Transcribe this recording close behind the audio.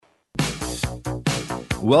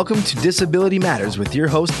Welcome to Disability Matters with your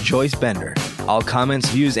host, Joyce Bender. All comments,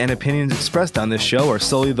 views, and opinions expressed on this show are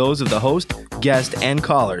solely those of the host, guest, and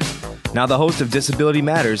callers. Now the host of Disability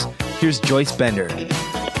Matters, here's Joyce Bender.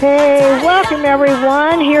 Hey, welcome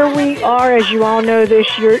everyone. Here we are, as you all know, this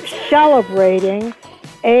year celebrating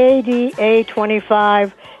ADA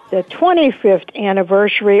 25, the 25th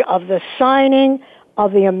anniversary of the signing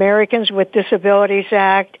of the Americans with Disabilities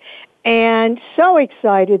Act. And so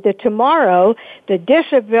excited that tomorrow the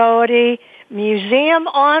Disability Museum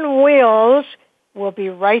on Wheels will be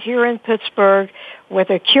right here in Pittsburgh with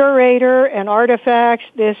a curator and artifacts.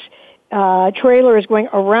 This trailer is going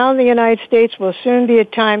around the United States, will soon be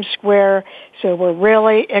at Times Square, so we're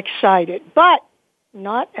really excited. But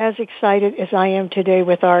not as excited as I am today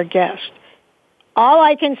with our guest. All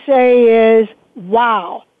I can say is,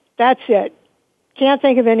 wow, that's it. Can't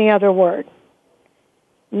think of any other word.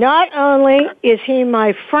 Not only is he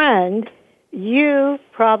my friend, you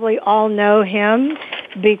probably all know him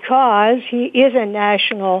because he is a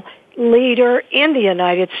national leader in the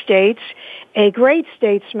United States, a great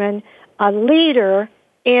statesman, a leader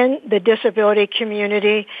in the disability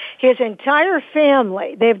community. His entire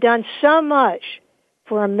family, they've done so much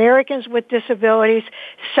for Americans with disabilities,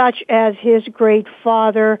 such as his great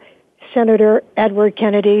father, Senator Edward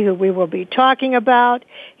Kennedy, who we will be talking about.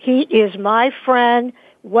 He is my friend.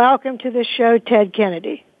 Welcome to the show, Ted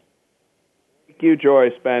Kennedy. Thank you,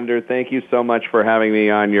 Joyce Bender. Thank you so much for having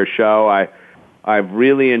me on your show. I've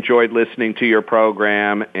really enjoyed listening to your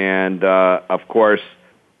program and, of course,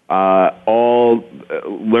 all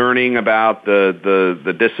learning about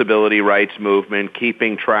the disability rights movement,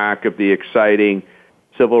 keeping track of the exciting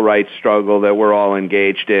civil rights struggle that we're all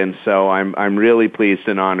engaged in. So I'm really pleased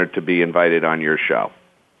and honored to be invited on your show.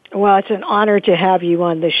 Well, it's an honor to have you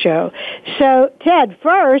on the show. So, Ted,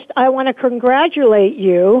 first, I want to congratulate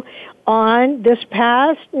you on this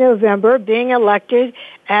past November being elected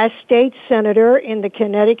as state senator in the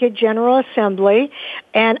Connecticut General Assembly.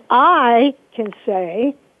 And I can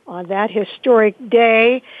say, on that historic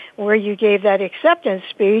day where you gave that acceptance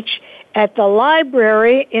speech at the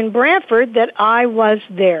library in Branford, that I was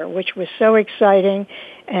there, which was so exciting.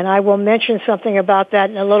 And I will mention something about that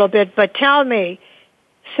in a little bit. But tell me,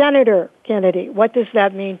 Senator Kennedy, what does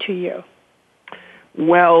that mean to you?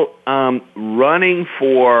 Well, running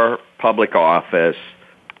for public office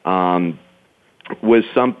was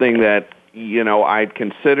something that, I'd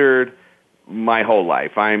considered my whole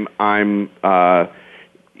life. I'm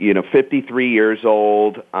 53 years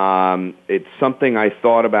old. It's something I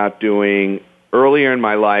thought about doing earlier in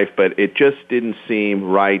my life, but it just didn't seem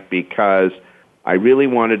right because I really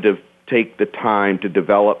wanted to take the time to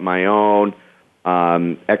develop my own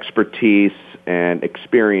expertise and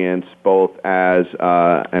experience, both as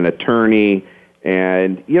an attorney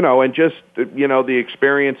and just the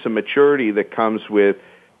experience and maturity that comes with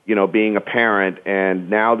being a parent. And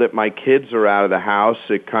now that my kids are out of the house,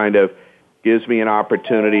 it kind of gives me an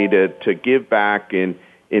opportunity to give back in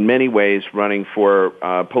many ways. Running for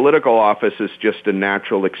political office is just a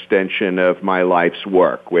natural extension of my life's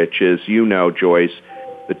work, which is, Joyce,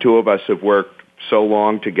 the two of us have worked so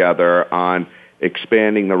long together on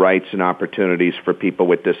expanding the rights and opportunities for people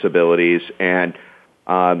with disabilities, and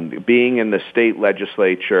being in the state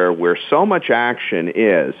legislature where so much action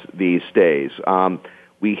is these days.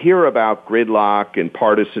 We hear about gridlock and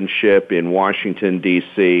partisanship in Washington,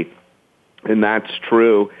 D.C., and that's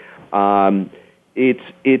true.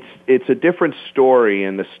 It's a different story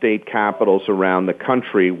in the state capitals around the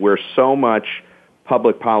country where so much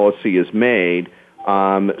public policy is made.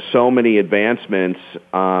 So many advancements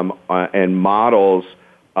and models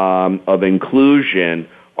of inclusion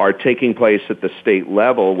are taking place at the state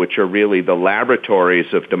level, which are really the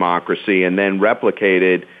laboratories of democracy, and then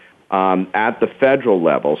replicated at the federal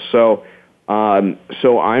level. So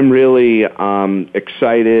I'm really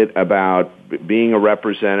excited about being a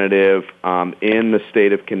representative in the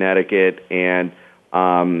state of Connecticut and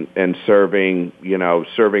serving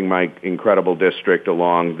my incredible district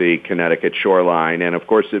along the Connecticut shoreline. And of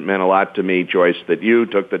course, it meant a lot to me, Joyce, that you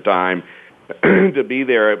took the time to be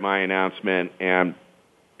there at my announcement and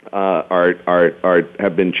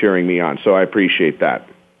have been cheering me on. So I appreciate that.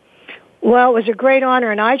 Well, it was a great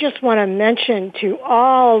honor, and I just want to mention to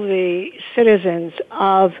all the citizens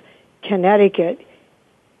of Connecticut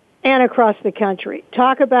and across the country,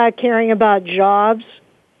 talk about caring about jobs.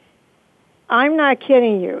 I'm not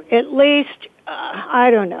kidding you. At least,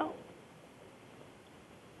 I don't know,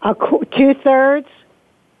 2/3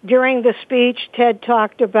 during the speech, Ted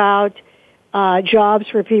talked about jobs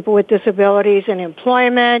for people with disabilities and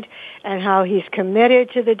employment and how he's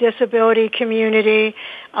committed to the disability community.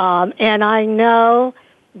 And I know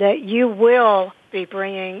that you will be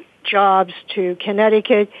bringing jobs to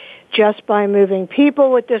Connecticut just by moving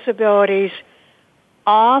people with disabilities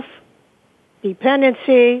off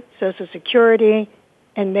dependency, Social Security,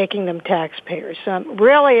 and making them taxpayers. So I'm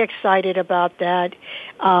really excited about that.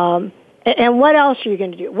 And what else are you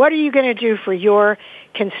going to do? What are you going to do for your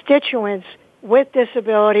constituents with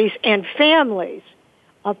disabilities and families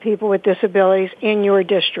of people with disabilities in your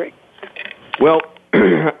district? Well,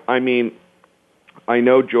 I mean, I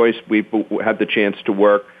know, Joyce, we've had the chance to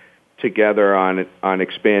work together on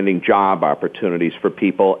expanding job opportunities for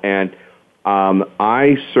people, and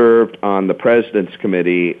I served on the President's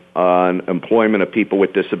Committee on Employment of People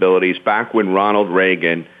with Disabilities back when Ronald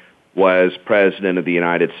Reagan was President of the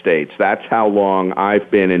United States. That's how long I've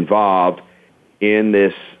been involved in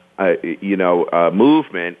this,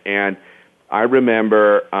 movement. And I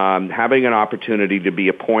remember having an opportunity to be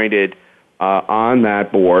appointed on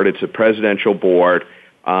that board. It's a presidential board.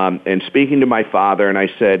 And speaking to my father, and I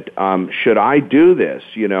said, should I do this?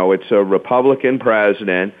 It's a Republican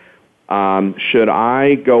president. Should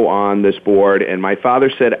I go on this board? And my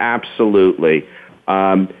father said, absolutely.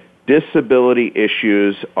 Disability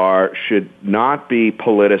issues should not be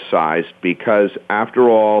politicized because, after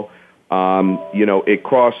all, it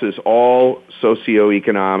crosses all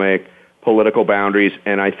socioeconomic, political boundaries.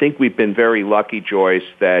 And I think we've been very lucky, Joyce,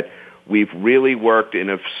 that we've really worked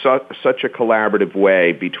in such a collaborative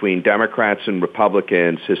way between Democrats and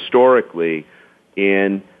Republicans historically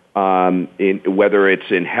in whether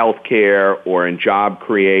it's in healthcare or in job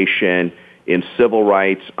creation, in civil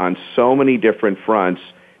rights, on so many different fronts.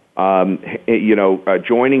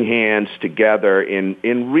 Joining hands together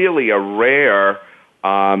in really a rare,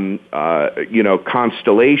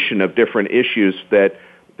 constellation of different issues that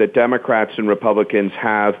Democrats and Republicans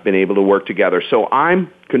have been able to work together. So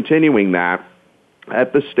I'm continuing that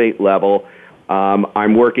at the state level.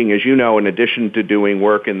 I'm working, as you know, in addition to doing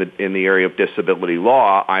work in the area of disability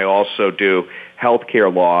law, I also do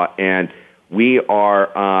healthcare law, and we are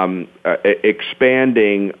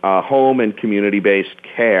expanding home and community-based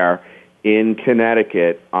care in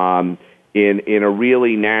Connecticut in a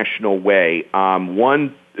really national way.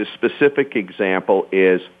 One specific example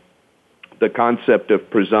is the concept of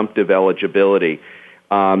presumptive eligibility.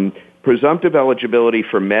 Presumptive eligibility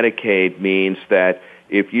for Medicaid means that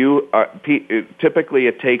if you typically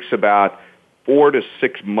it takes about 4 to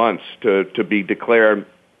 6 months to be declared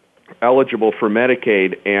eligible for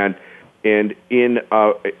Medicaid, and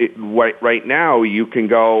right now you can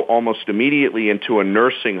go almost immediately into a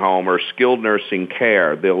nursing home or skilled nursing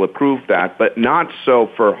care. They'll approve that, but not so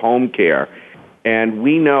for home care. And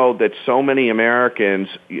we know that so many Americans,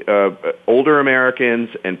 older Americans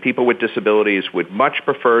and people with disabilities, would much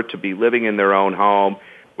prefer to be living in their own home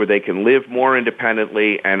where they can live more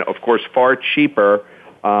independently and, of course, far cheaper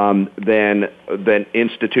than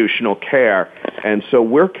institutional care. And so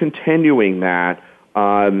we're continuing that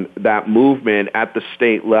movement at the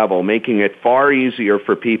state level, making it far easier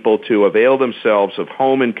for people to avail themselves of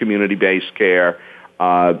home and community-based care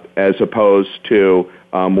as opposed to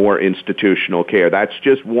more institutional care. That's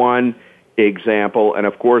just one example. And,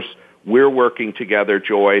 of course, we're working together,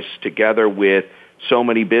 Joyce, together with so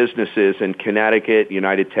many businesses in Connecticut,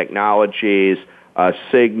 United Technologies,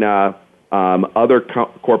 Cigna, other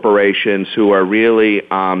corporations who are really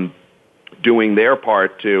doing their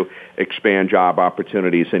part to expand job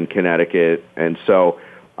opportunities in Connecticut. And so,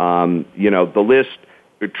 the list,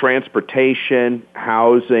 transportation,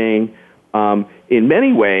 housing, in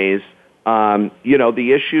many ways,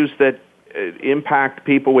 the issues that impact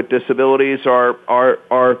people with disabilities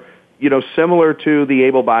are similar to the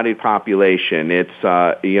able-bodied population.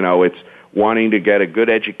 It's wanting to get a good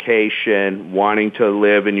education, wanting to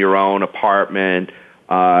live in your own apartment,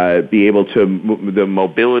 be able to, the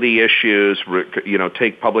mobility issues,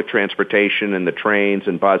 take public transportation and the trains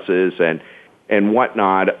and buses and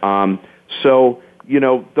whatnot. So,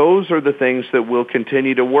 those are the things that we'll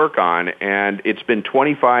continue to work on. And it's been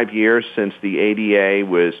 25 years since the ADA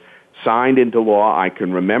was signed into law. I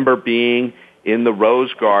can remember being in the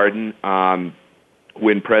Rose Garden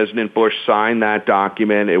when President Bush signed that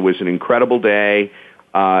document. It was an incredible day,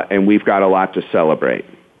 and we've got a lot to celebrate.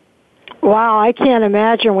 Wow, I can't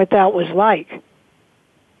imagine what that was like.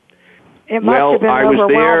 It must have been I was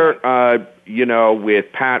overwhelming. there, with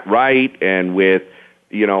Pat Wright and with,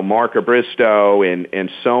 Mark Abristo and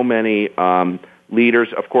so many leaders.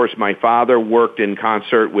 Of course, my father worked in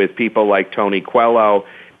concert with people like Tony Coelho,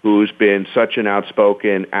 who's been such an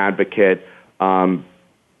outspoken advocate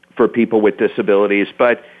for people with disabilities.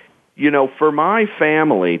 But, for my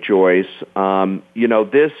family, Joyce,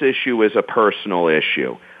 this issue is a personal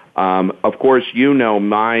issue. Of course, you know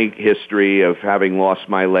my history of having lost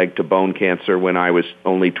my leg to bone cancer when I was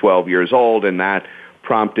only 12 years old, and that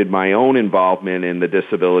prompted my own involvement in the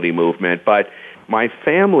disability movement. But my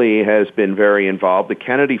family has been very involved, the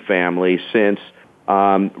Kennedy family, since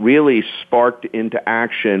really sparked into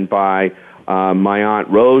action by my Aunt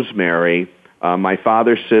Rosemary, my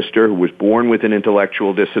father's sister, who was born with an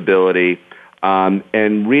intellectual disability,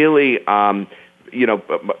 and really,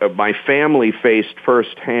 my family faced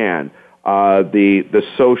firsthand the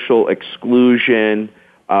social exclusion,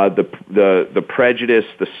 the prejudice,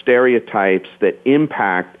 the stereotypes that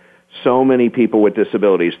impact so many people with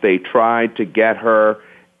disabilities. They tried to get her,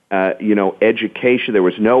 education. There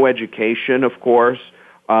was no education, of course,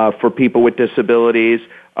 for people with disabilities.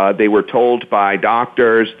 They were told by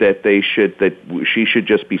doctors that she should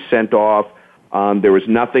just be sent off. There was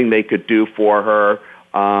nothing they could do for her.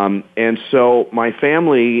 And so my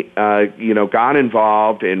family, got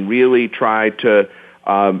involved and really tried to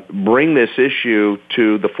bring this issue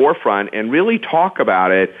to the forefront and really talk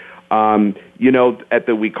about it.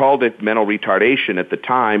 We called it mental retardation at the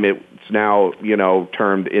time. It's now,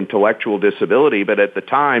 termed intellectual disability. But at the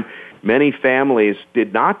time, many families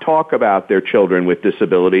did not talk about their children with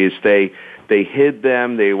disabilities. They hid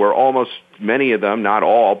them. They were almost, many of them, not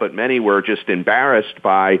all, but many were just embarrassed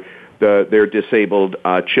by their disabled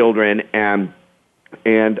children. And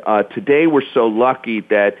today we're so lucky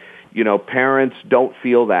that, parents don't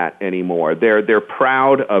feel that anymore. They're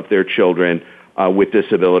proud of their children with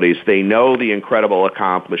disabilities. They know the incredible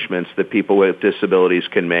accomplishments that people with disabilities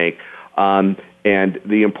can make, and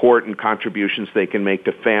the important contributions they can make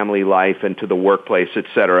to family life and to the workplace, et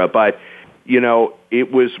cetera. But,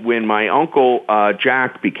 it was when my uncle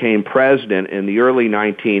Jack became president in the early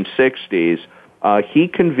 1960s, he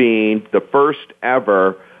convened the first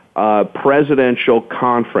ever presidential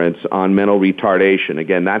conference on mental retardation.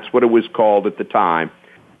 Again, that's what it was called at the time.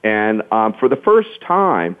 And for the first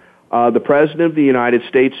time, the President of the United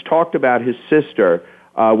States talked about his sister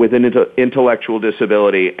with an intellectual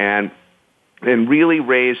disability and really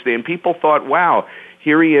raised it. And people thought, wow,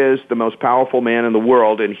 here he is, the most powerful man in the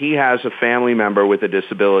world, and he has a family member with a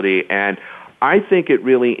disability. And I think it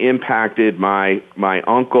really impacted my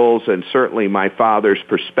uncle's and certainly my father's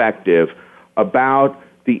perspective about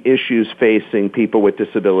the issues facing people with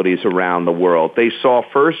disabilities around the world. They saw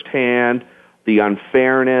firsthand the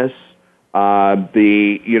unfairness,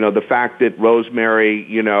 the fact that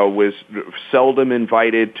Rosemary, was seldom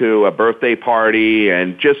invited to a birthday party,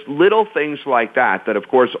 and just little things like that of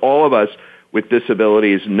course all of us with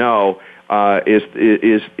disabilities know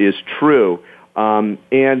is true.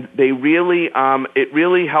 And they really, it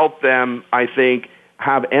really helped them, I think,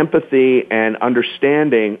 have empathy and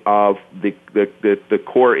understanding of the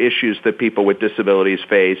core issues that people with disabilities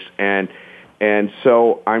face. And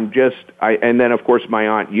so and then of course my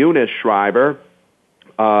Aunt Eunice Shriver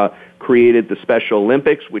created the Special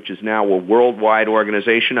Olympics, which is now a worldwide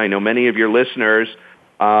organization. I know many of your listeners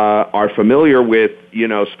are familiar with,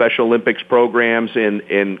 Special Olympics programs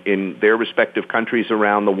in their respective countries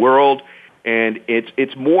around the world. And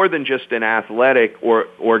it's more than just an athletic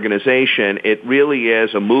organization. It really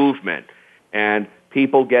is a movement, and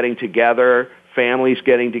people getting together, families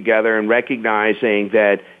getting together, and recognizing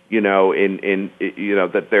that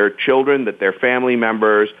that their children, that their family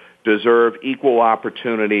members deserve equal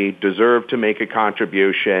opportunity, deserve to make a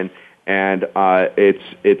contribution. And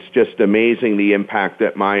it's just amazing the impact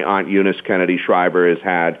that my Aunt Eunice Kennedy Shriver has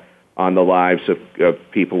had on the lives of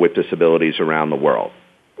people with disabilities around the world.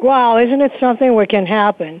 Wow, isn't it something what can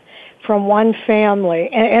happen from one family?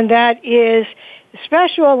 And that is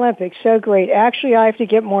Special Olympics, so great. Actually, I have to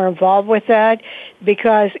get more involved with that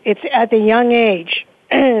because it's at the young age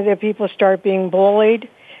that people start being bullied,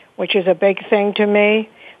 which is a big thing to me.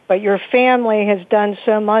 But your family has done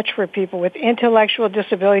so much for people with intellectual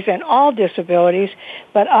disabilities and all disabilities.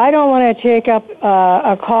 But I don't want to take up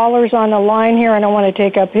a caller's on the line here. I don't want to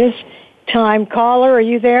take up his time. Caller, are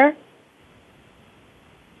you there?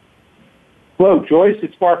 Hello, Joyce.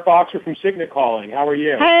 It's Mark Boxer from Cigna calling. How are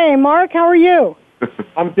you? Hey, Mark. How are you?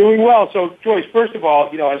 I'm doing well. So, Joyce, first of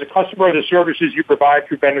all, as a customer of the services you provide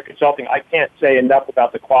through Bender Consulting, I can't say enough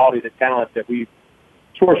about the quality of the talent that we've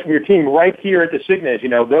sourced from your team right here at the Cignas.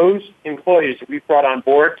 Those employees that we've brought on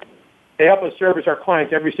board, they help us service our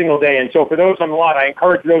clients every single day. And so for those on the line, I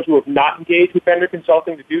encourage those who have not engaged with Bender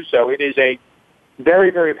Consulting to do so. It is a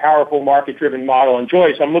very, very powerful market-driven model. And,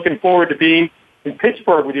 Joyce, I'm looking forward to being in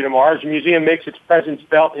Pittsburgh with you tomorrow as the museum makes its presence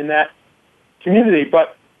felt in that community.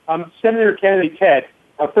 But Senator Kennedy, Ted,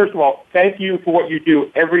 first of all, thank you for what you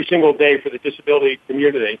do every single day for the disability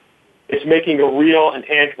community. It's making a real and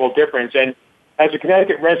tangible difference. And As a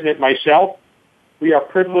Connecticut resident myself, we are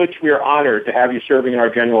privileged, we are honored to have you serving in our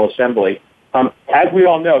General Assembly. As we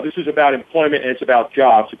all know, this is about employment and it's about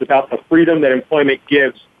jobs. It's about the freedom that employment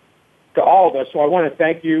gives to all of us. So I want to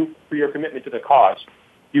thank you for your commitment to the cause.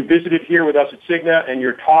 You visited here with us at Cigna, and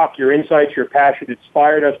your talk, your insights, your passion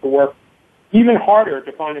inspired us to work even harder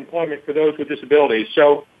to find employment for those with disabilities.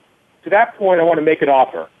 So to that point, I want to make an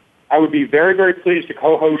offer. I would be very, very pleased to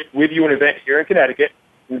co-host with you an event here in Connecticut,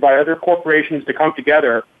 invite other corporations to come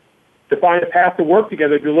together to find a path to work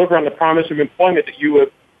together to deliver on the promise of employment that you have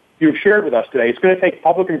shared with us today. It's going to take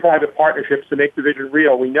public and private partnerships to make the vision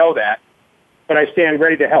real. We know that. But I stand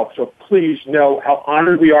ready to help. So please know how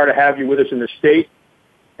honored we are to have you with us in the state.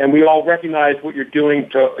 And we all recognize what you're doing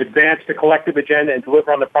to advance the collective agenda and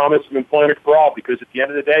deliver on the promise of employment for all, because at the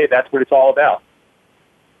end of the day, that's what it's all about.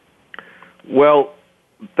 Well,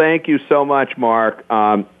 thank you so much, Mark.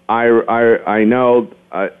 I know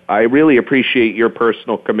I really appreciate your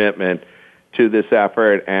personal commitment to this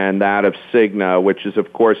effort and that of Cigna, which is,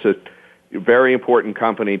 of course, a very important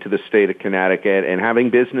company to the state of Connecticut, and having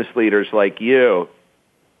business leaders like you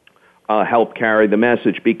help carry the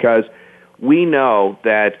message, because we know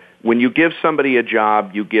that when you give somebody a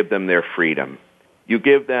job, you give them their freedom. You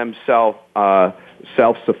give them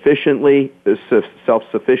self-sufficiency,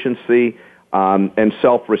 and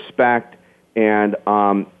self-respect. And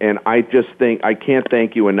I just think I can't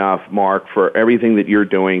thank you enough, Mark, for everything that you're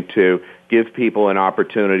doing to give people an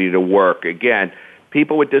opportunity to work. Again,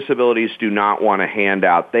 people with disabilities do not want a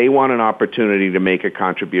handout. They want an opportunity to make a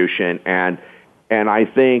contribution. And I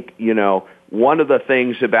think, one of the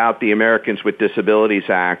things about the Americans with Disabilities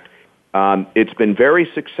Act, it's been very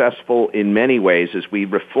successful in many ways as we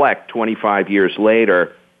reflect 25 years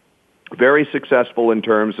later, very successful in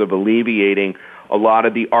terms of alleviating a lot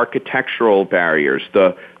of the architectural barriers,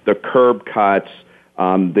 the curb cuts,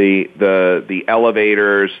 the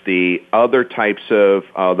elevators, the other types of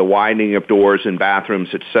the widening of doors and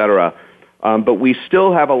bathrooms, etc. But we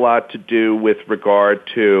still have a lot to do with regard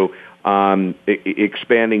to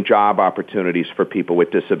expanding job opportunities for people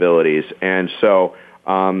with disabilities. And so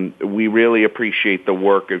we really appreciate the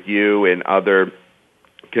work of you and other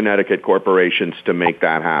Connecticut corporations to make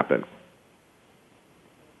that happen.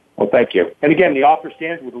 Well, thank you. And again, the offer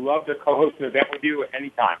stands. We'd love to co-host an event with you at any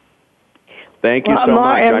time. Thank you so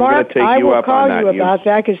much. I'm going to take you up on that. I will call you about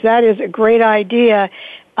that, because that is a great idea.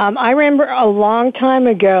 I remember a long time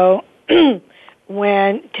ago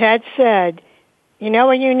when Ted said, you know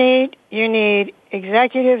what you need? You need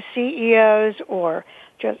executive CEOs or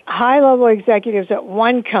just high-level executives at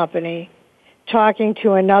one company talking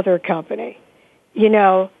to another company,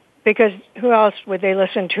 because who else would they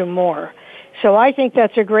listen to more? So I think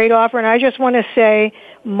that's a great offer, and I just want to say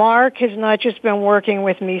Mark has not just been working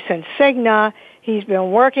with me since Cigna. He's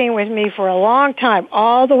been working with me for a long time,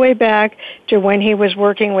 all the way back to when he was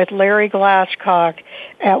working with Larry Glasscock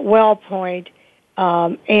at WellPoint,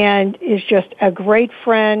 and is just a great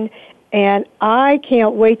friend, and I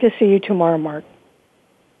can't wait to see you tomorrow, Mark.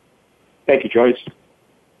 Thank you, Joyce.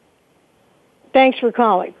 Thanks for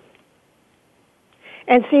calling.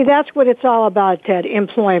 And see, that's what it's all about, Ted,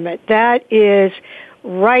 employment. That is,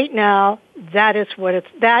 right now, that is what it's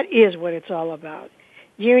all about.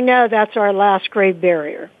 That's our last great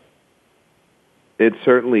barrier. It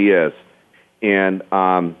certainly is. And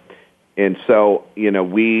so,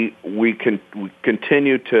 we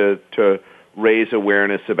continue to raise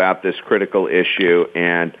awareness about this critical issue,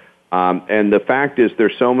 and the fact is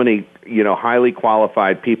there's so many, highly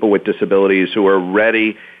qualified people with disabilities who are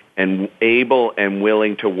ready and able and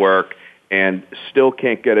willing to work and still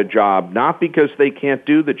can't get a job, not because they can't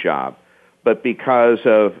do the job, but because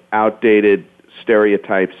of outdated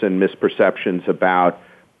stereotypes and misperceptions about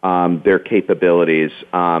their capabilities.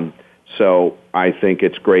 So I think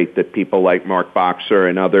it's great that people like Mark Boxer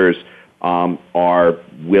and others are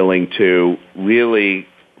willing to really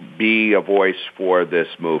be a voice for this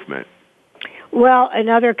movement. Well,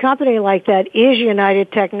 another company like that is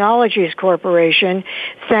United Technologies Corporation,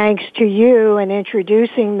 thanks to you and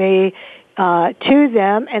introducing me to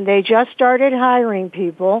them, and they just started hiring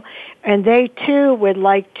people, and they too would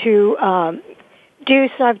like to do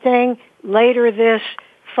something later this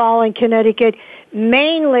fall in Connecticut,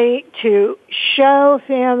 mainly to show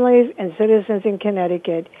families and citizens in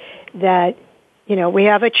Connecticut that, we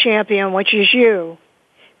have a champion, which is you,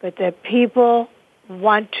 but that people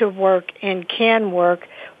want to work and can work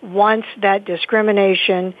once that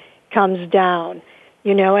discrimination comes down.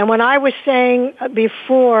 And when I was saying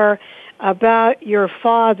before about your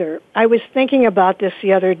father. I was thinking about this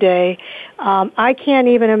the other day. I can't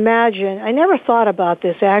even imagine. I never thought about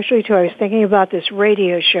this, actually, till I was thinking about this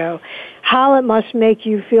radio show, how it must make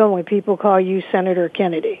you feel when people call you Senator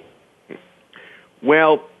Kennedy.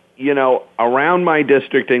 Well, around my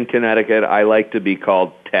district in Connecticut, I like to be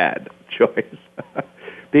called Ted, Joyce,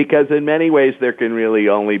 because in many ways there can really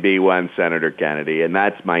only be one Senator Kennedy, and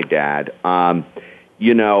that's my dad.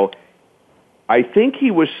 I think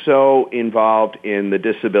he was so involved in the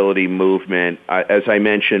disability movement, as I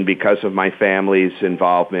mentioned, because of my family's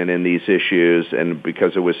involvement in these issues and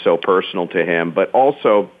because it was so personal to him, but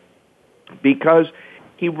also because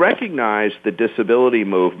he recognized the disability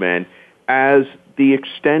movement as the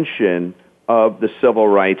extension of the civil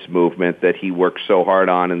rights movement that he worked so hard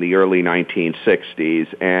on in the early 1960s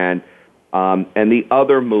and the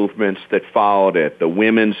other movements that followed it, the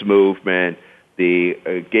women's movement,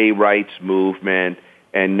 the gay rights movement,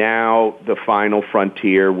 and now the final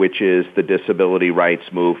frontier, which is the disability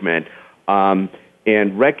rights movement,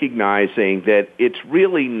 and recognizing that it's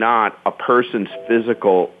really not a person's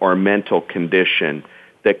physical or mental condition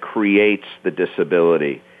that creates the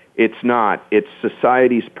disability. It's not. It's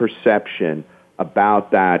society's perception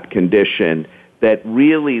about that condition that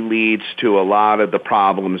really leads to a lot of the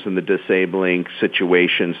problems and the disabling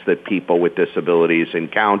situations that people with disabilities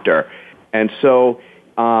encounter. And so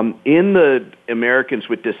in the Americans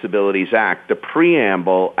with Disabilities Act, the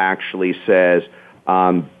preamble actually says,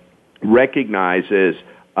 recognizes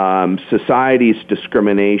society's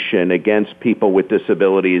discrimination against people with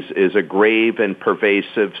disabilities is a grave and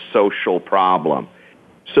pervasive social problem.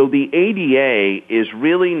 So the ADA is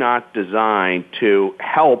really not designed to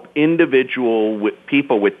help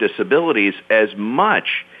people with disabilities as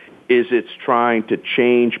much as it's trying to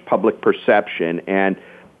change public perception. And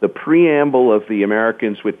the preamble of the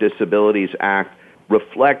Americans with Disabilities Act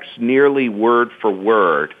reflects nearly word for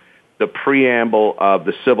word the preamble of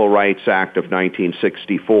the Civil Rights Act of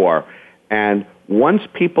 1964. And once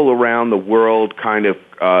people around the world kind of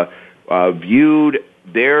viewed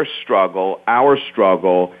their struggle, our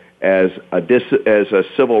struggle, as a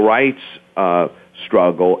civil rights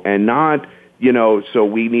struggle, and not, so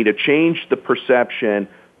we need to change the perception.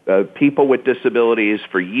 People with disabilities,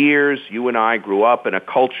 for years, you and I grew up in a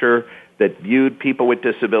culture that viewed people with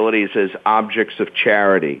disabilities as objects of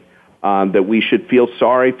charity, that we should feel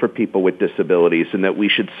sorry for people with disabilities, and that we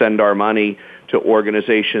should send our money to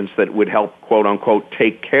organizations that would help, quote unquote,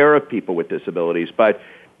 take care of people with disabilities. But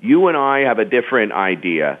you and I have a different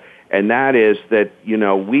idea, and that is that,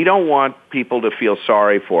 we don't want people to feel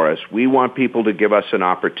sorry for us. We want people to give us an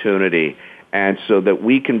opportunity, and so that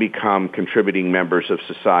we can become contributing members of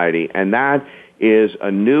society. And that is a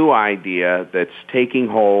new idea that's taking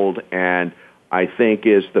hold and I think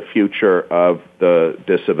is the future of the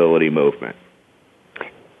disability movement.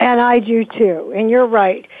 And I do too. And you're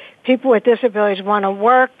right. People with disabilities want to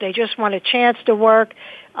work. They just want a chance to work.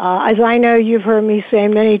 As I know you've heard me say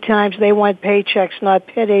many times, they want paychecks, not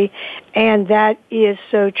pity. And that is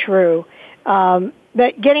so true.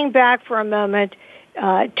 But getting back for a moment,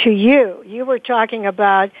 to you were talking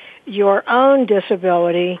about your own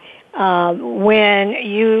disability when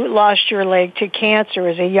you lost your leg to cancer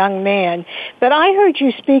as a young man. But I heard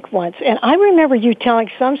you speak once, and I remember you telling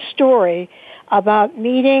some story about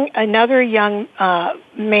meeting another young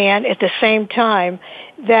man at the same time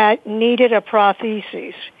that needed a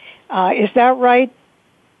prosthesis. Is that right?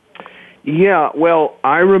 Yeah, well,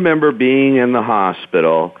 I remember being in the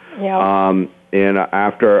hospital. Yeah. And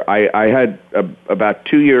after I had about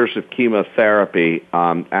 2 years of chemotherapy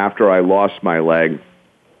after I lost my leg,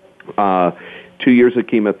 2 years of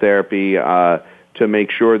chemotherapy to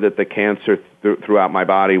make sure that the cancer throughout my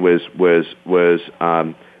body was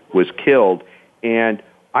killed. And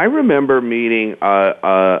I remember meeting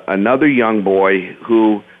another young boy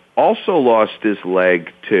who also lost his leg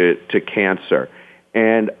to cancer.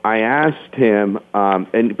 And I asked him,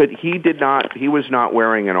 but he was not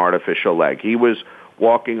wearing an artificial leg. He was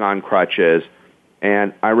walking on crutches.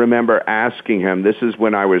 And I remember asking him, this is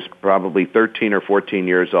when I was probably 13 or 14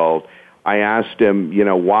 years old, I asked him,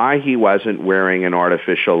 why he wasn't wearing an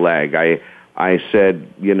artificial leg. I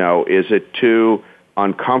said, is it too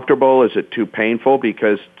uncomfortable? Is it too painful?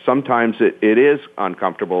 Because sometimes it is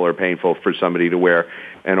uncomfortable or painful for somebody to wear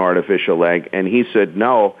an artificial leg. And he said,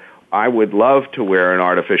 no, I would love to wear an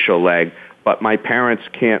artificial leg, but my parents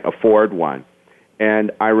can't afford one.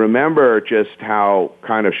 And I remember just how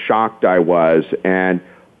kind of shocked I was, and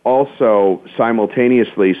also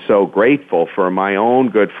simultaneously so grateful for my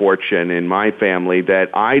own good fortune in my family that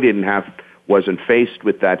I wasn't faced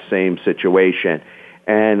with that same situation.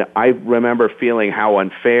 And I remember feeling how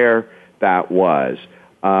unfair that was.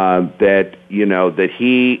 That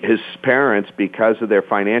his parents, because of their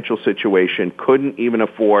financial situation, couldn't even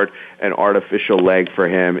afford an artificial leg for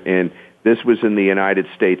him, and this was in the United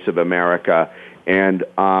States of America. And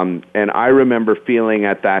I remember feeling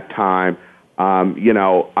at that time,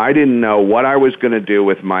 I didn't know what I was going to do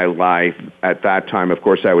with my life at that time. Of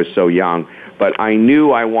course, I was so young, but I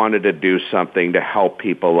knew I wanted to do something to help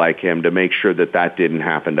people like him, to make sure that that didn't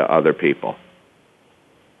happen to other people.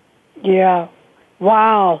 Yeah.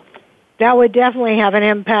 Wow. That would definitely have an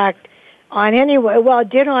impact on anyone. Well,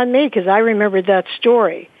 it did on me, because I remembered that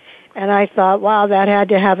story. And I thought, wow, that had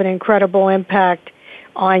to have an incredible impact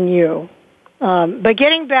on you. But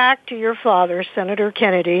getting back to your father, Senator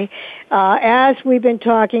Kennedy, as we've been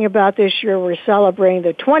talking about this year, we're celebrating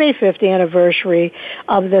the 25th anniversary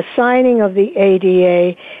of the signing of the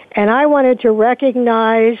ADA. And I wanted to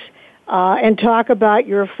recognize and talk about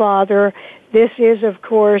your father. This is, of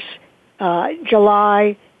course,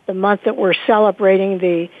 July, the month that we're celebrating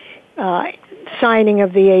the signing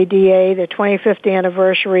of the ADA, the 25th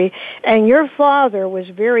anniversary. And your father was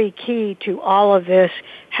very key to all of this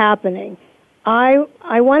happening. I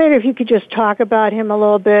wondered if you could just talk about him a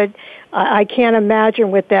little bit. I can't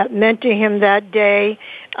imagine what that meant to him that day.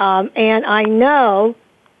 And I know,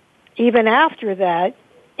 even after that,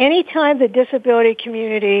 anytime the disability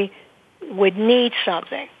community would need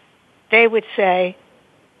something, they would say,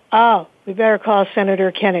 oh, we better call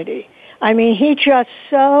Senator Kennedy. I mean, he just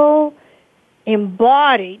so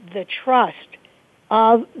embodied the trust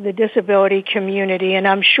of the disability community, and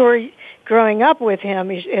I'm sure growing up with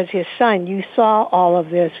him as his son, you saw all of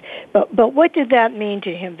this. But what did that mean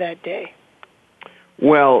to him that day?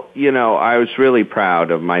 Well, I was really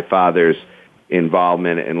proud of my father's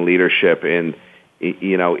involvement and leadership in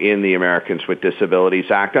the Americans with Disabilities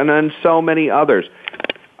Act, and then so many others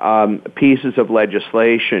pieces of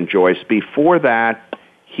legislation, Joyce. Before that,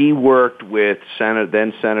 he worked with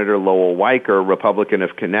then Senator Lowell Weicker, Republican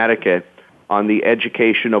of Connecticut, on the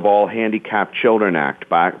Education of All Handicapped Children Act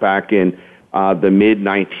back in the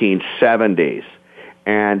mid-1970s.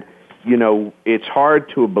 And, it's hard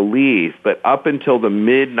to believe, but up until the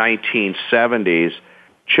mid-1970s,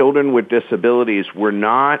 children with disabilities did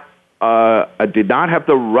not have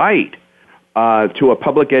the right to a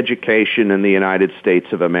public education in the United States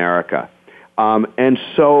of America. And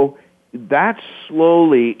so that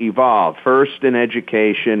slowly evolved, first in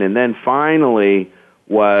education, and then finally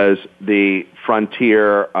was the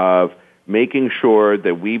frontier of making sure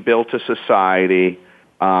that we built a society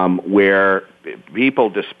where people,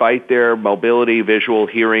 despite their mobility, visual,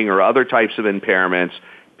 hearing, or other types of impairments,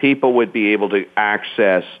 people would be able to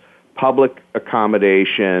access public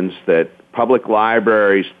accommodations, that public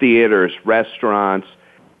libraries, theaters, restaurants,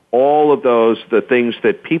 all of those, the things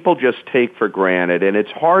that people just take for granted. And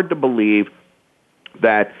it's hard to believe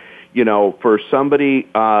that, for somebody,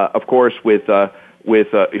 of course,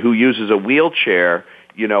 who uses a wheelchair,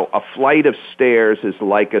 a flight of stairs is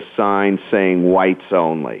like a sign saying whites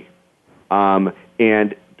only.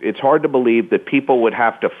 And it's hard to believe that people would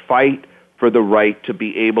have to fight for the right to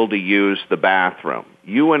be able to use the bathroom.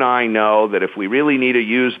 You and I know that if we really need to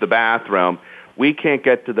use the bathroom, we can't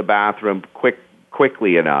get to the bathroom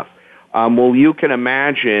quickly enough. Well, you can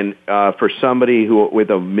imagine for somebody with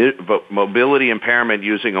a mobility impairment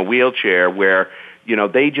using a wheelchair where,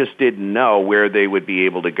 they just didn't know where they would be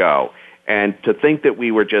able to go. And to think that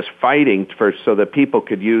we were just fighting so that people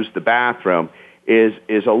could use the bathroom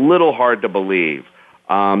is a little hard to believe.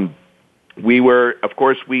 Of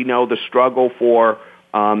course, we know the struggle for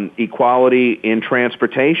equality in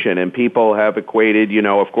transportation, and people have equated,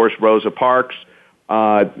 of course, Rosa Parks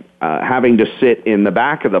having to sit in the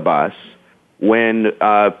back of the bus when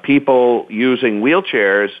people using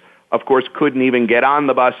wheelchairs, of course, couldn't even get on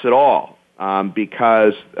the bus at all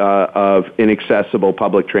because of inaccessible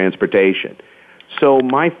public transportation. So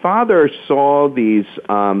my father saw these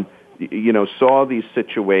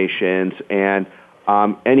situations, and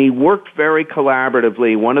he worked very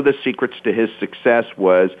collaboratively. One of the secrets to his success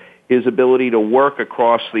was his ability to work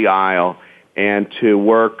across the aisle and to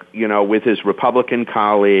work, with his Republican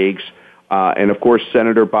colleagues, and of course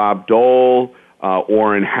Senator Bob Dole,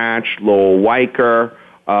 Orrin Hatch, Lowell Weicker,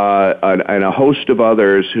 and a host of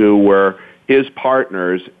others who were his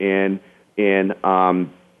partners in mental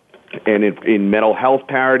health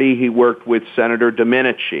parity. He worked with Senator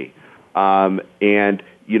Domenici, and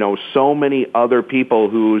so many other people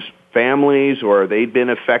whose families or they'd been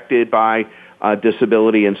affected by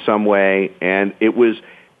disability in some way, and it was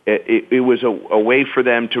a way for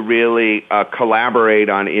them to really collaborate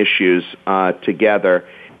on issues together.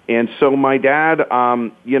 And so my dad,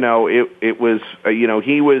 it was,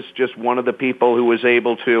 he was just one of the people who was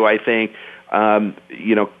able to, I think,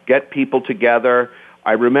 get people together.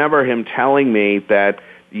 I remember him telling me that,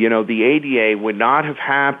 the ADA would not have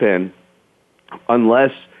happened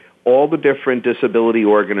unless all the different disability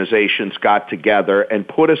organizations got together and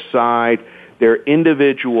put aside their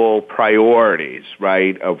individual priorities,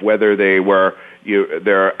 right, of whether they were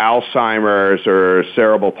their Alzheimer's or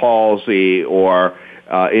cerebral palsy or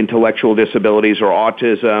intellectual disabilities or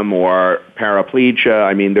autism or paraplegia.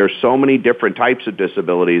 I mean, there's so many different types of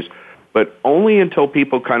disabilities, but only until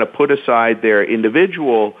people kind of put aside their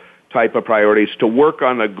individual type of priorities to work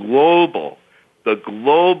on the global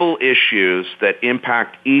issues that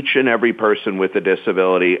impact each and every person with a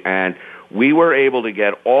disability. And we were able to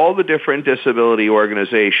get all the different disability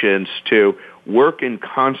organizations to work in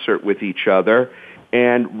concert with each other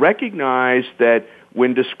and recognize that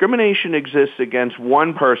when discrimination exists against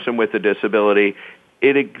one person with a disability,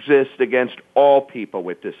 it exists against all people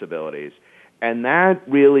with disabilities. And that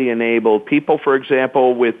really enabled people, for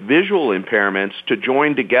example, with visual impairments to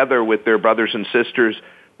join together with their brothers and sisters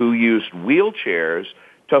who used wheelchairs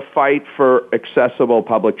to fight for accessible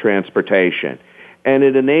public transportation. And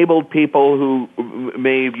it enabled people who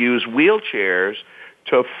may have used wheelchairs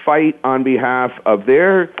to fight on behalf of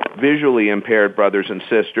their visually impaired brothers and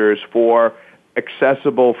sisters for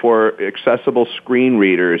accessible screen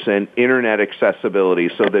readers and internet accessibility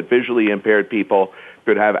so that visually impaired people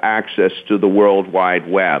could have access to the World Wide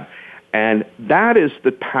Web. And that is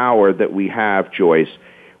the power that we have, Joyce.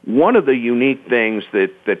 One of the unique things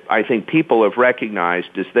that I think people have recognized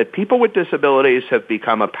is that people with disabilities have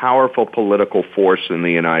become a powerful political force in the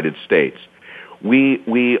United States.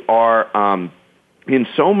 We are in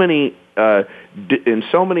so many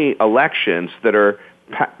elections that are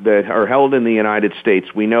held in the United States.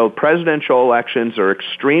 We know presidential elections are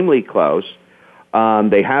extremely close.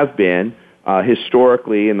 They have been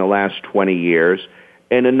historically in the last 20 years,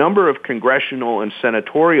 and a number of congressional and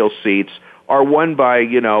senatorial seats are won by,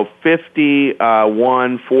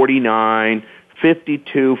 51, 49,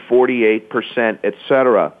 52, 48%, et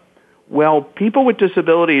cetera. Well, people with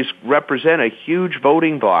disabilities represent a huge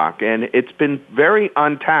voting bloc, and it's been very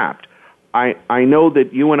untapped. I know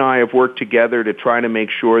that you and I have worked together to try to make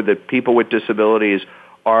sure that people with disabilities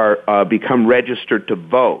are become registered to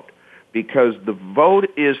vote, because the vote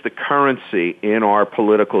is the currency in our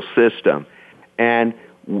political system. And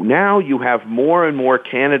now you have more and more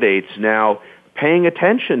candidates now paying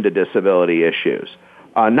attention to disability issues,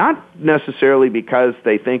 not necessarily because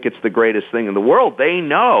they think it's the greatest thing in the world. They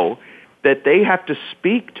know that they have to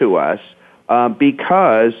speak to us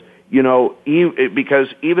because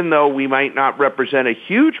even though we might not represent a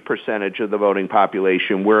huge percentage of the voting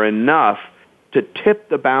population, we're enough to tip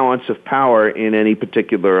the balance of power in any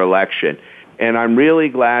particular election. And I'm really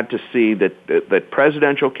glad to see that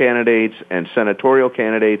presidential candidates and senatorial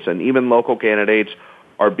candidates and even local candidates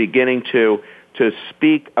are beginning to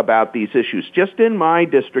speak about these issues. Just in my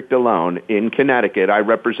district alone, in Connecticut, I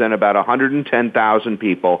represent about 110,000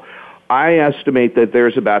 people. I estimate that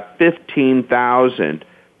there's about 15,000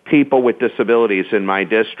 people with disabilities in my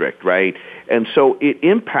district, right? And so it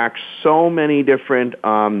impacts so many different,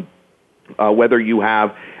 whether you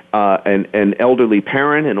have an elderly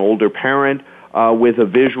parent, an older parent with a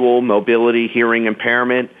visual, mobility, hearing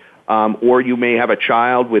impairment, or you may have a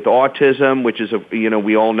child with autism, which is,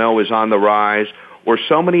 we all know is on the rise, or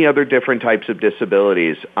so many other different types of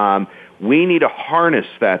disabilities. We need to harness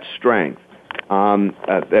that strength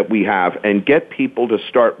that we have and get people to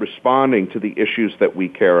start responding to the issues that we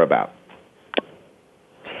care about.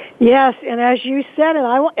 Yes, and as you said,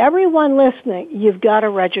 and everyone listening, you've got to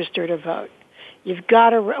register to vote.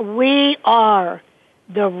 We are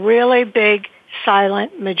the really big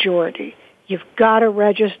silent majority. You've got to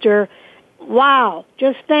register. Wow,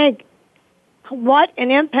 just think what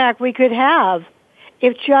an impact we could have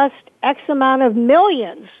if just X amount of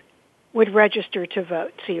millions would register to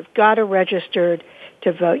vote. So you've got to register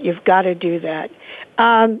to vote. You've got to do that.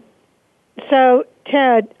 So,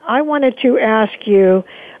 Ted, I wanted to ask you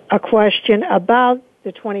a question about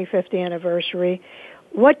the 25th anniversary.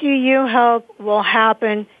 What do you hope will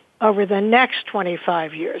happen over the next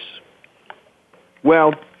 25 years?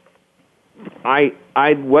 Well,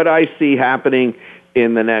 what I see happening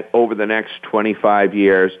over the next 25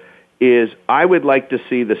 years is I would like to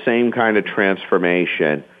see the same kind of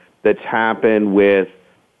transformation that's happened with,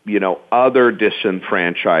 other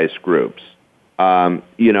disenfranchised groups.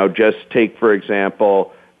 Just take, for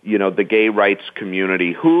example, the gay rights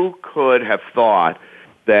community. Who could have thought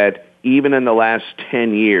that even in the last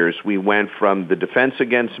 10 years, we went from the Defense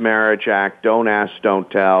Against Marriage Act, Don't Ask, Don't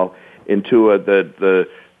Tell, into the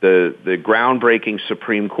groundbreaking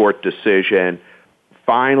Supreme Court decision,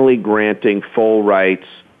 finally granting full rights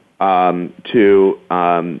to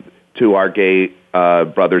our gay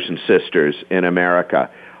brothers and sisters in America.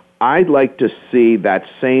 I'd like to see that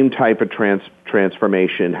same type of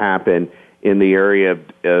transformation happen in the area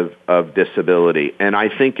of disability, and I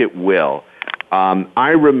think it will. I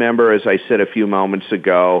remember, as I said a few moments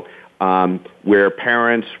ago, where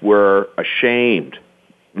parents were ashamed.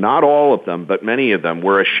 Not all of them, but many of them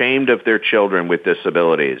were ashamed of their children with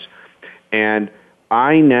disabilities. And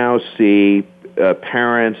I now see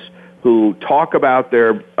parents who talk about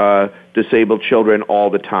their disabled children all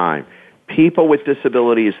the time. People with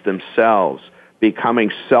disabilities themselves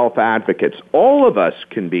becoming self-advocates. All of us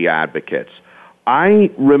can be advocates. I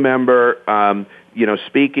remember,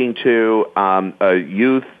 speaking to a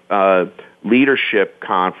youth leadership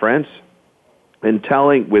conference and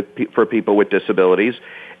for people with disabilities,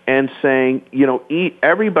 and saying,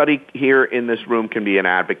 everybody here in this room can be an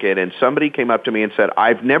advocate. And somebody came up to me and said,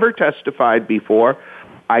 I've never testified before.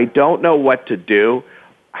 I don't know what to do.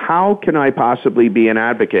 How can I possibly be an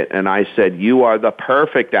advocate? And I said, you are the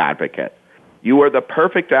perfect advocate. You are the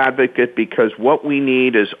perfect advocate because what we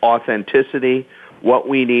need is authenticity. What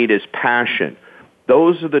we need is passion.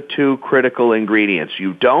 Those are the two critical ingredients.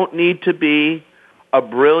 You don't need to be a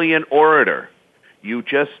brilliant orator. You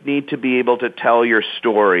just need to be able to tell your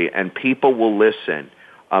story, and people will listen.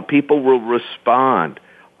 People will respond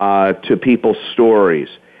to people's stories.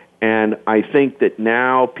 And I think that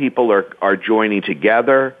now people are joining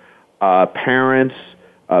together, parents,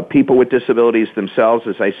 people with disabilities themselves,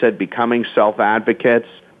 as I said, becoming self-advocates.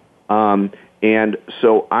 And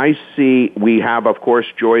so I see we have, of course,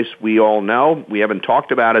 Joyce, we all know, we haven't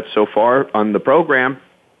talked about it so far on the program,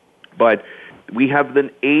 but we have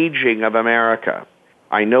the aging of America.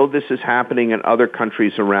 I know this is happening in other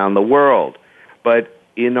countries around the world, but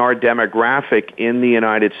in our demographic in the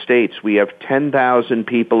United States, we have 10,000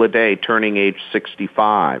 people a day turning age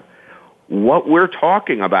 65. What we're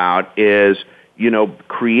talking about is,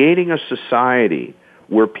 creating a society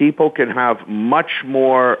where people can have much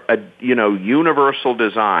more, universal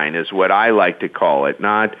design is what I like to call it,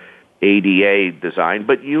 not ADA design,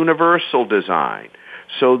 but universal design,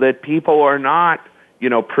 so that people are not,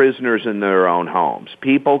 prisoners in their own homes.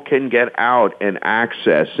 People can get out and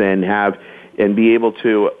access and be able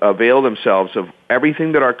to avail themselves of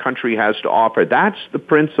everything that our country has to offer. That's the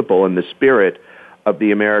principle and the spirit of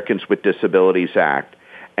the Americans with Disabilities Act.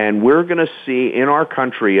 And we're going to see in our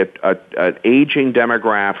country an aging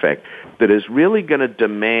demographic that is really going to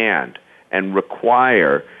demand and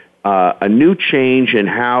require a new change in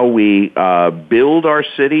how we build our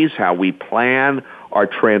cities, how we plan our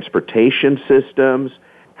transportation systems,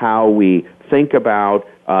 how we think about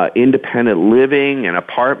independent living and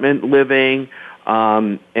apartment living,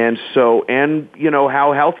 how our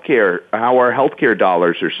healthcare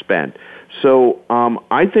dollars are spent. So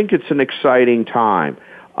I think it's an exciting time.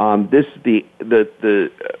 The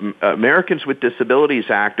Americans with Disabilities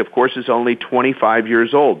Act, of course, is only 25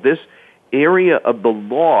 years old. This area of the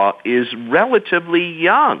law is relatively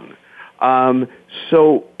young.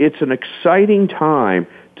 So it's an exciting time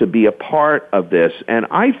to be a part of this. And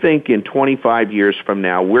I think in 25 years from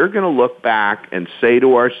now, we're going to look back and say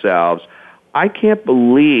to ourselves, I can't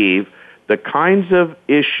believe the kinds of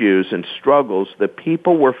issues and struggles that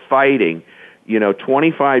people were fighting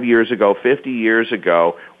 25 years ago, 50 years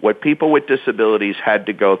ago, what people with disabilities had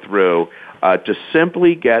to go through to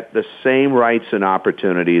simply get the same rights and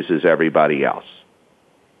opportunities as everybody else.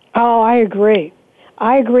 Oh, I agree.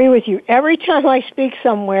 I agree with you. Every time I speak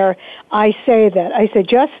somewhere, I say that. I say,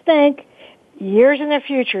 just think, years in the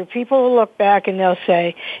future, people will look back and they'll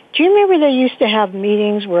say, do you remember they used to have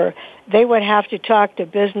meetings where they would have to talk to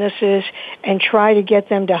businesses and try to get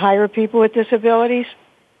them to hire people with disabilities?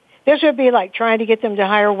 This would be like trying to get them to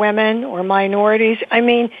hire women or minorities. I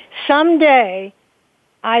mean, someday,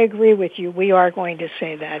 I agree with you. We are going to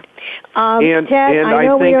say that. And Ted,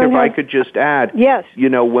 I think if I could just add, yes.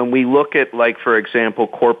 When we look at, like, for example,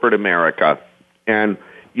 corporate America, and,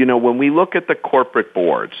 when we look at the corporate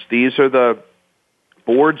boards, these are the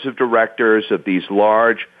boards of directors of these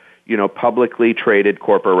large, publicly traded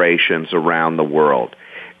corporations around the world.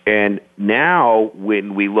 And now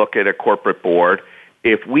when we look at a corporate board,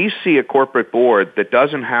 if we see a corporate board that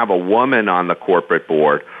doesn't have a woman on the corporate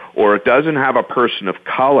board, or it doesn't have a person of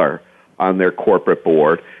color on their corporate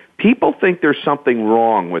board, people think there's something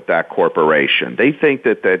wrong with that corporation. They think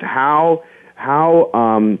that how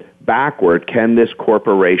backward can this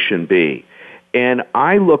corporation be? And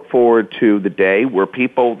I look forward to the day where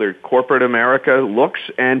corporate America looks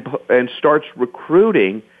and starts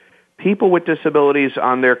recruiting people with disabilities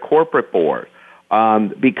on their corporate board.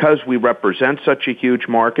 Because we represent such a huge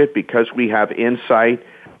market, because we have insight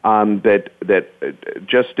that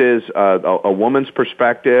just as a woman's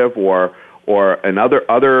perspective or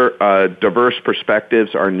other diverse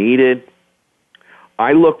perspectives are needed,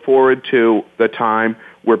 I look forward to the time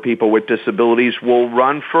where people with disabilities will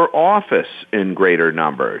run for office in greater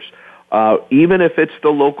numbers, even if it's the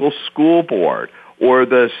local school board or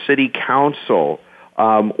the city council,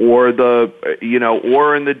 or in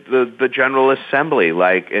the General Assembly,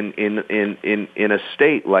 like in a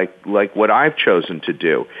state like what I've chosen to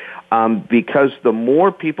do, because the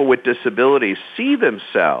more people with disabilities see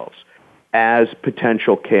themselves as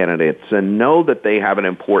potential candidates and know that they have an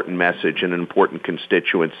important message and an important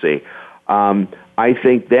constituency, I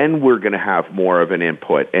think then we're going to have more of an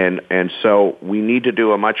input. And so we need to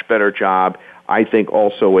do a much better job, I think,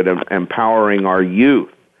 also at empowering our youth.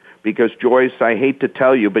 Because, Joyce, I hate to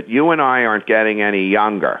tell you, but you and I aren't getting any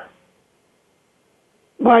younger.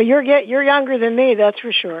 Well, you're younger than me, that's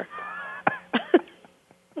for sure.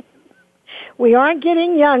 We aren't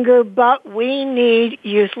getting younger, but we need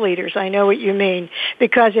youth leaders. I know what you mean.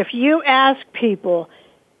 Because if you ask people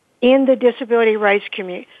in the disability rights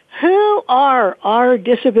community, who are our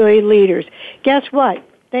disability leaders? Guess what?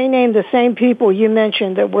 They name the same people you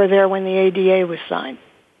mentioned that were there when the ADA was signed.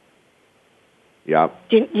 Yeah.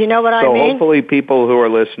 You know what I mean? So hopefully people who are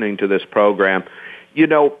listening to this program,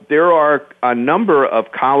 there are a number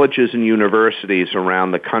of colleges and universities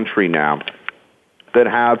around the country now that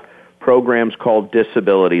have programs called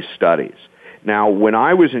disability studies. Now, when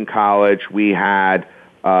I was in college, we had,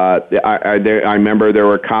 I remember there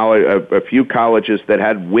were a few colleges that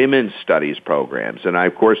had women's studies programs. And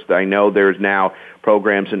of course, I know there's now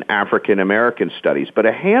programs in African American studies, but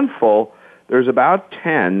a handful. There's about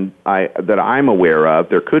 10 that I'm aware of,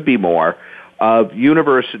 there could be more, of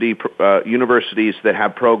universities that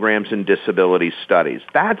have programs in disability studies.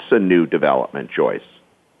 That's a new development, Joyce.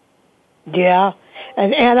 Yeah,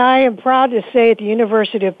 and I am proud to say at the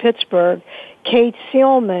University of Pittsburgh, Kate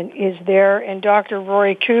Seelman is there and Dr.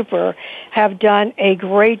 Rory Cooper have done a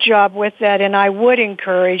great job with that, and I would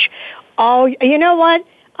encourage you know what?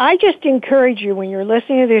 I just encourage you when you're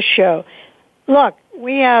listening to this show, look,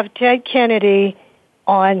 we have Ted Kennedy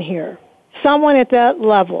on here, someone at that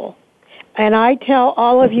level. And I tell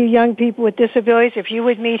all of you young people with disabilities, if you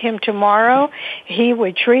would meet him tomorrow, he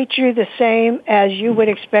would treat you the same as you would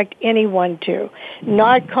expect anyone to,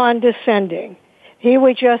 not condescending. He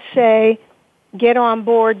would just say, get on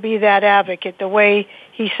board, be that advocate, the way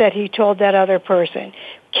he said he told that other person.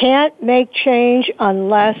 Can't make change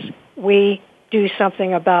unless we do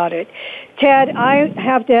something about it. Ted, I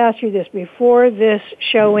have to ask you this before this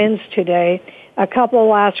show ends today, a couple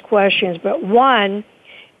last questions, but one,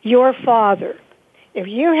 your father, if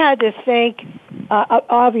you had to think,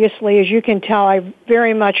 obviously, as you can tell, I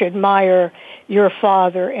very much admire your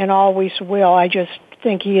father and always will. I just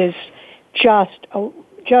think he is just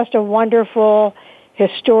a wonderful,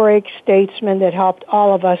 historic statesman that helped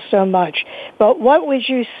all of us so much. But what would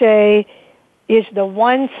you say is the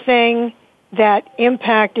one thing that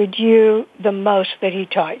impacted you the most that he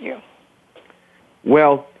taught you?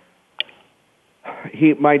 Well,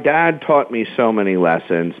 my dad taught me so many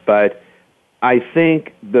lessons, but I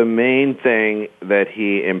think the main thing that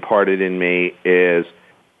he imparted in me is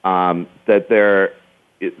that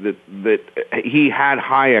he had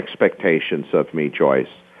high expectations of me, Joyce,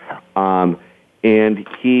 and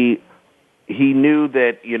he knew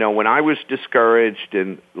that when I was discouraged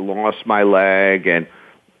and lost my leg and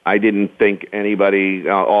I didn't think anybody,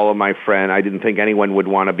 I didn't think anyone would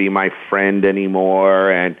want to be my friend anymore.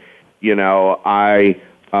 And, I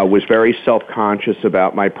was very self-conscious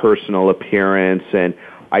about my personal appearance, and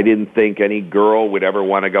I didn't think any girl would ever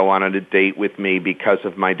want to go on a date with me because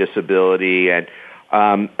of my disability. And,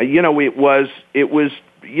 it was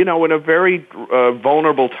in a very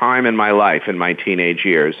vulnerable time in my life, in my teenage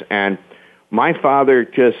years. And my father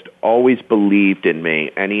just always believed in me,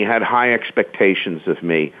 and he had high expectations of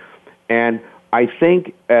me. And I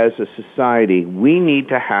think as a society, we need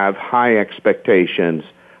to have high expectations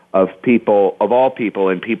of people, of all people,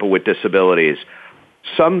 and people with disabilities.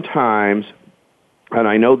 Sometimes, and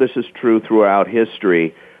I know this is true throughout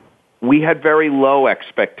history, we had very low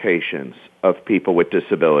expectations of people with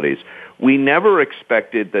disabilities. We never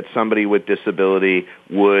expected that somebody with disability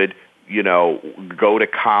would go to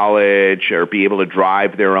college or be able to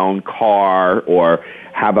drive their own car or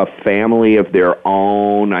have a family of their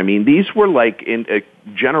own. I mean, these were like in a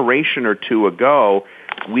generation or two ago,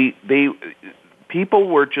 people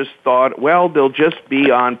were just thought, well, they'll just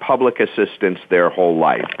be on public assistance their whole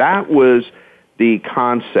life. That was the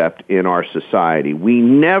concept in our society. We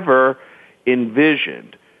never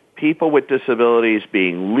envisioned people with disabilities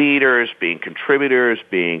being leaders, being contributors,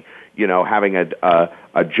 being, having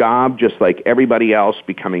a job just like everybody else,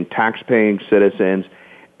 becoming tax-paying citizens.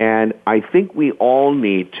 And I think we all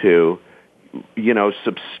need to,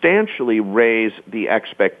 substantially raise the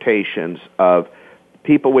expectations of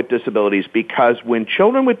people with disabilities, because when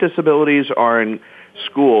children with disabilities are in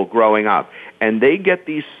school growing up and they get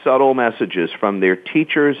these subtle messages from their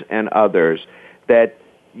teachers and others that,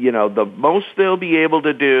 the most they'll be able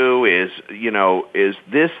to do is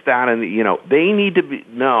this, that, and, they need to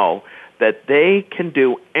know that they can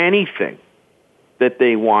do anything that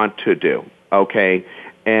they want to do, okay?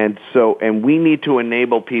 And we need to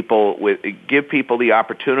enable people, give people the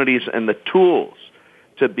opportunities and the tools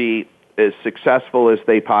to be as successful as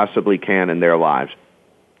they possibly can in their lives.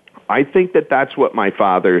 I think that that's what my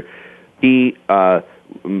father, he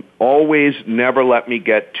always never let me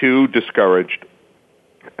get too discouraged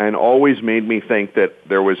and always made me think that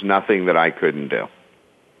there was nothing that I couldn't do.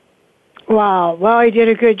 Wow. Well, he did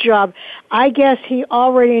a good job. I guess he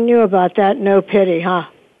already knew about that no pity, huh?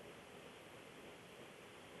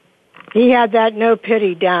 He had that no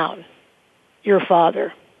pity down, your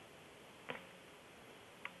father.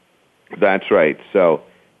 That's right. So,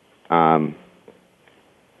 well,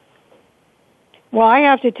 I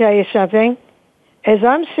have to tell you something. As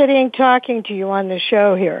I'm sitting talking to you on the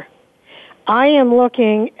show here, I am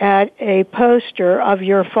looking at a poster of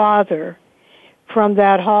your father from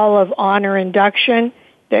that Hall of Honor induction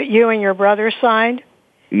that you and your brother signed.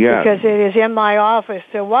 Yeah. Because it is in my office.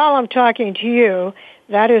 So while I'm talking to you,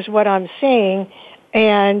 that is what I'm seeing.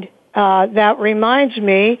 And that reminds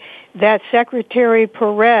me that Secretary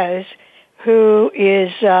Perez, who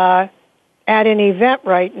is at an event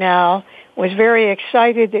right now, was very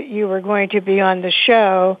excited that you were going to be on the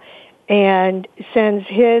show and sends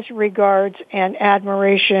his regards and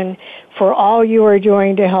admiration for all you are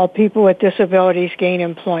doing to help people with disabilities gain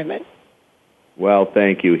employment. Well,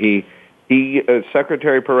 thank you. He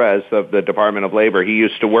Secretary Perez of the Department of Labor, he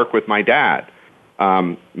used to work with my dad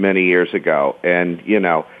many years ago. And,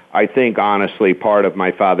 I think, honestly, part of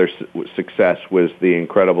my father's success was the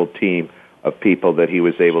incredible team of people that he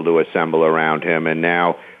was able to assemble around him. And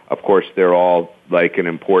now, of course, they're all like an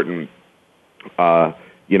important,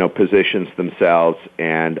 positions themselves.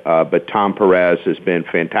 And but Tom Perez has been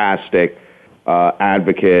fantastic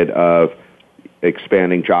advocate of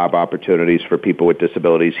expanding job opportunities for people with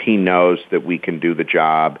disabilities. He knows that we can do the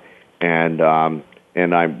job, and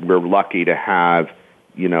we're lucky to have,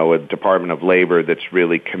 a Department of Labor that's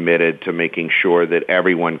really committed to making sure that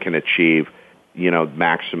everyone can achieve,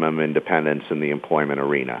 maximum independence in the employment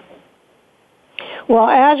arena. Well,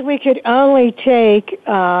 as we could only take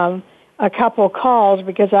a couple calls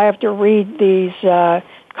because I have to read these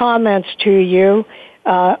comments to you,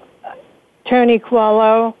 Tony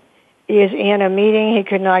Coelho is in a meeting he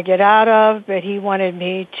could not get out of, but he wanted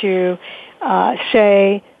me to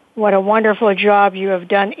say what a wonderful job you have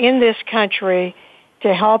done in this country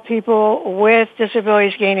to help people with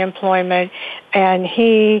disabilities gain employment, and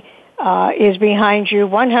he is behind you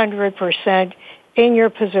 100% in your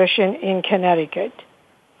position in Connecticut.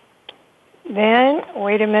 Then,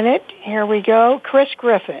 wait a minute, here we go, Chris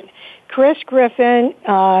Griffin. Chris Griffin,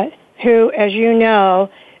 who, as you know,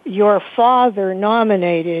 your father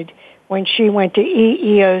nominated when she went to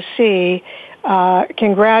EEOC.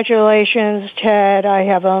 Congratulations, Ted. I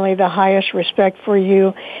have only the highest respect for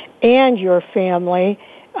you and your family.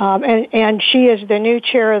 And she is the new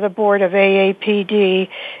chair of the board of AAPD,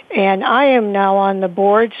 and I am now on the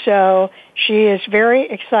board, so she is very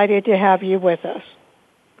excited to have you with us.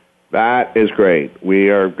 That is great. We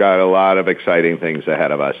have got a lot of exciting things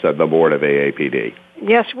ahead of us at the board of AAPD.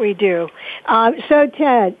 Yes, we do. So,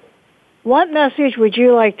 Ted, what message would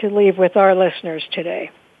you like to leave with our listeners today?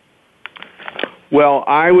 Well,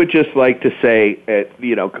 I would just like to say,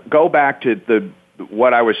 go back to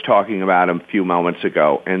what I was talking about a few moments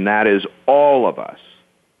ago, and that is all of us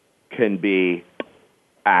can be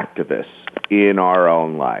activists in our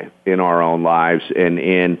own lives, and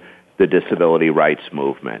in the disability rights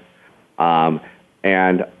movement.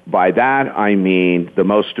 And by that, I mean the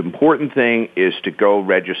most important thing is to go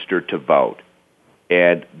register to vote.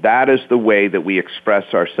 And that is the way that we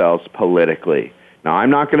express ourselves politically. Now,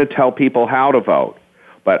 I'm not going to tell people how to vote,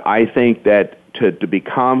 but I think that to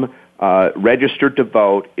become registered to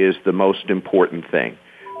vote is the most important thing.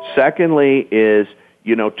 Secondly is,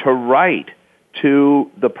 to write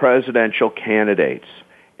to the presidential candidates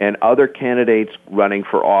and other candidates running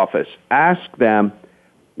for office. Ask them,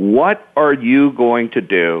 what are you going to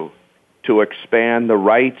do to expand the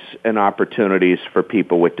rights and opportunities for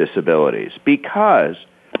people with disabilities? Because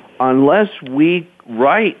unless we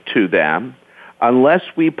write to them, unless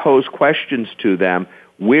we pose questions to them,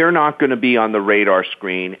 we're not going to be on the radar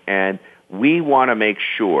screen, and we want to make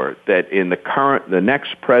sure that in the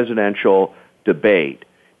next presidential debate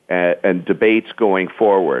and debates going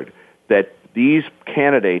forward, that these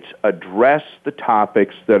candidates address the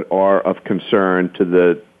topics that are of concern to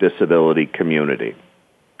the disability community.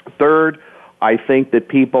 Third, I think that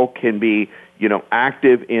people can be,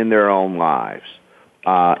 active in their own lives.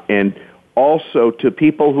 And also to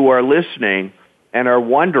people who are listening and are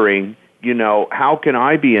wondering, how can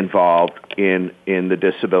I be involved in the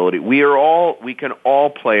disability? We can all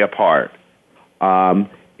play a part.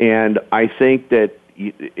 And I think that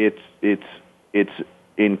it's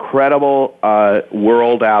incredible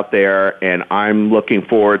world out there, and I'm looking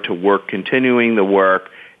forward to continuing the work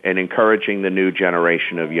and encouraging the new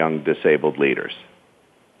generation of young disabled leaders.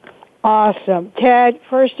 Awesome. Ted,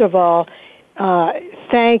 first of all,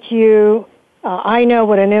 thank you. I know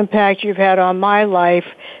what an impact you've had on my life,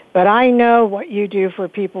 but I know what you do for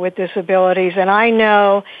people with disabilities, and I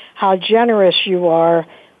know how generous you are.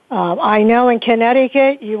 I know in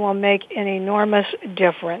Connecticut you will make an enormous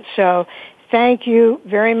difference. So thank you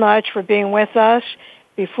very much for being with us.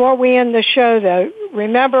 Before we end the show, though,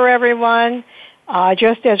 remember everyone,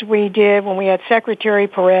 just as we did when we had Secretary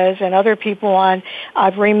Perez and other people on,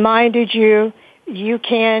 I've reminded you, you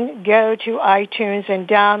can go to iTunes and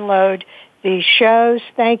download these shows.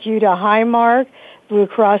 Thank you to Highmark, Blue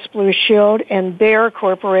Cross Blue Shield, and Bayer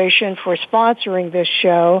Corporation for sponsoring this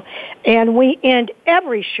show. And we end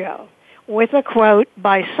every show with a quote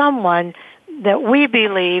by someone that we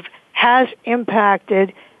believe has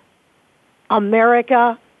impacted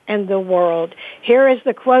America and the world. Here is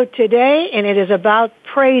the quote today, and it is about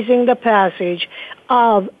praising the passage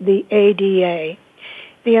of the ADA.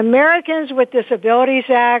 The Americans with Disabilities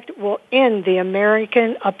Act will end the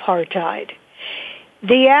American apartheid.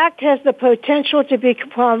 The act has the potential to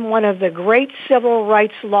become one of the great civil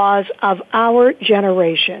rights laws of our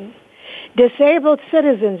generation. Disabled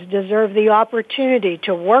citizens deserve the opportunity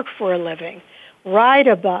to work for a living, ride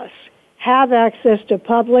a bus, have access to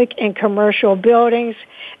public and commercial buildings,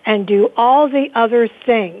 and do all the other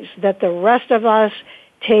things that the rest of us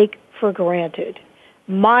take for granted.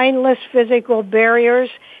 Mindless physical barriers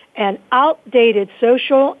and outdated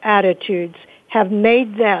social attitudes have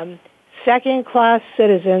made them second-class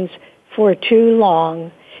citizens for too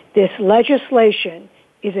long. This legislation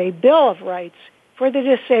is a Bill of Rights for the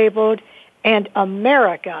disabled, and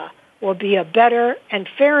America will be a better and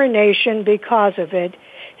fairer nation because of it,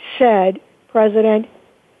 said President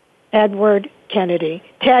Edward Kennedy.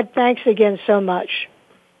 Ted, thanks again so much.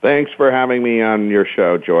 Thanks for having me on your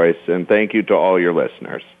show, Joyce, and thank you to all your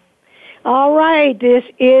listeners. All right, this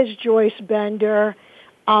is Joyce Bender,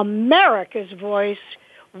 America's Voice,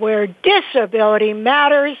 where disability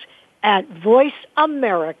matters, at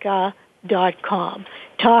voiceamerica.com.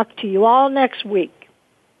 Talk to you all next week.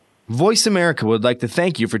 Voice America would like to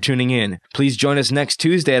thank you for tuning in. Please join us next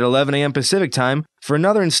Tuesday at 11 a.m. Pacific Time for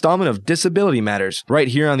another installment of Disability Matters, right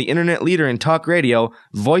here on the internet leader in talk radio,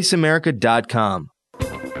 voiceamerica.com.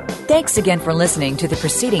 Thanks again for listening to the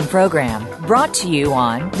preceding program, brought to you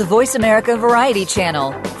on the Voice America Variety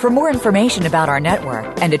Channel. For more information about our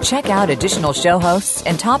network and to check out additional show hosts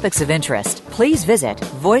and topics of interest, please visit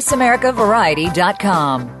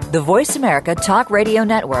voiceamericavariety.com. The Voice America Talk Radio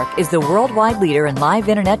Network is the worldwide leader in live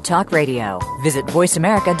Internet talk radio. Visit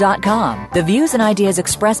voiceamerica.com. The views and ideas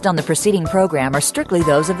expressed on the preceding program are strictly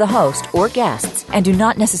those of the host or guests and do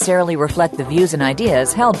not necessarily reflect the views and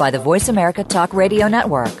ideas held by the Voice America Talk Radio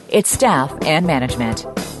Network, its staff, and management.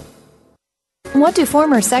 What do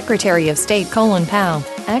former Secretary of State Colin Powell,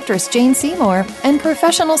 actress Jane Seymour, and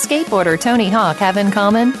professional skateboarder Tony Hawk have in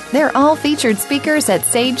common? They're all featured speakers at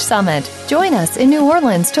Sage Summit. Join us in New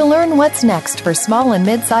Orleans to learn what's next for small and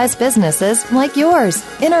mid-sized businesses like yours.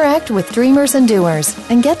 Interact with dreamers and doers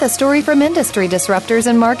and get the story from industry disruptors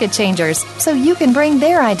and market changers so you can bring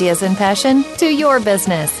their ideas and passion to your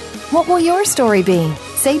business. What will your story be?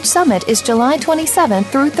 Sage Summit is July 27th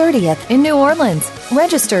through 30th in New Orleans.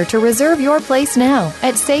 Register to reserve your place now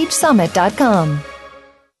at sagesummit.com.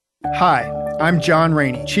 Hi, I'm John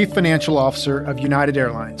Rainey, Chief Financial Officer of United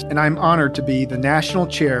Airlines, and I'm honored to be the National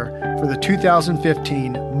Chair for the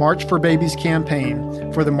 2015 March for Babies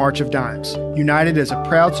campaign for the March of Dimes. United is a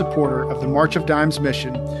proud supporter of the March of Dimes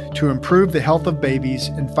mission to improve the health of babies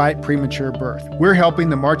and fight premature birth. We're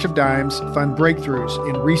helping the March of Dimes fund breakthroughs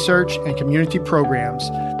in research and community programs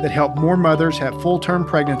that help more mothers have full-term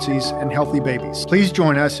pregnancies and healthy babies. Please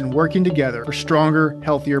join us in working together for stronger,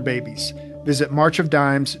 healthier babies. Visit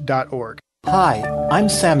marchofdimes.org. Hi, I'm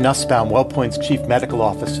Sam Nussbaum, WellPoint's Chief Medical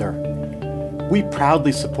Officer. We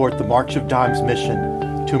proudly support the March of Dimes mission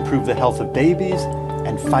to improve the health of babies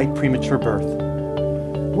and fight premature birth.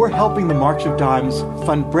 We're helping the March of Dimes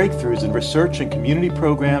fund breakthroughs in research and community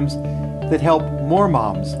programs that help more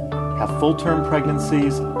moms have full-term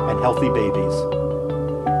pregnancies and healthy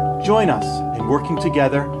babies. Join us in working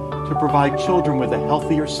together to provide children with a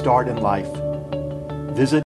healthier start in life. Visit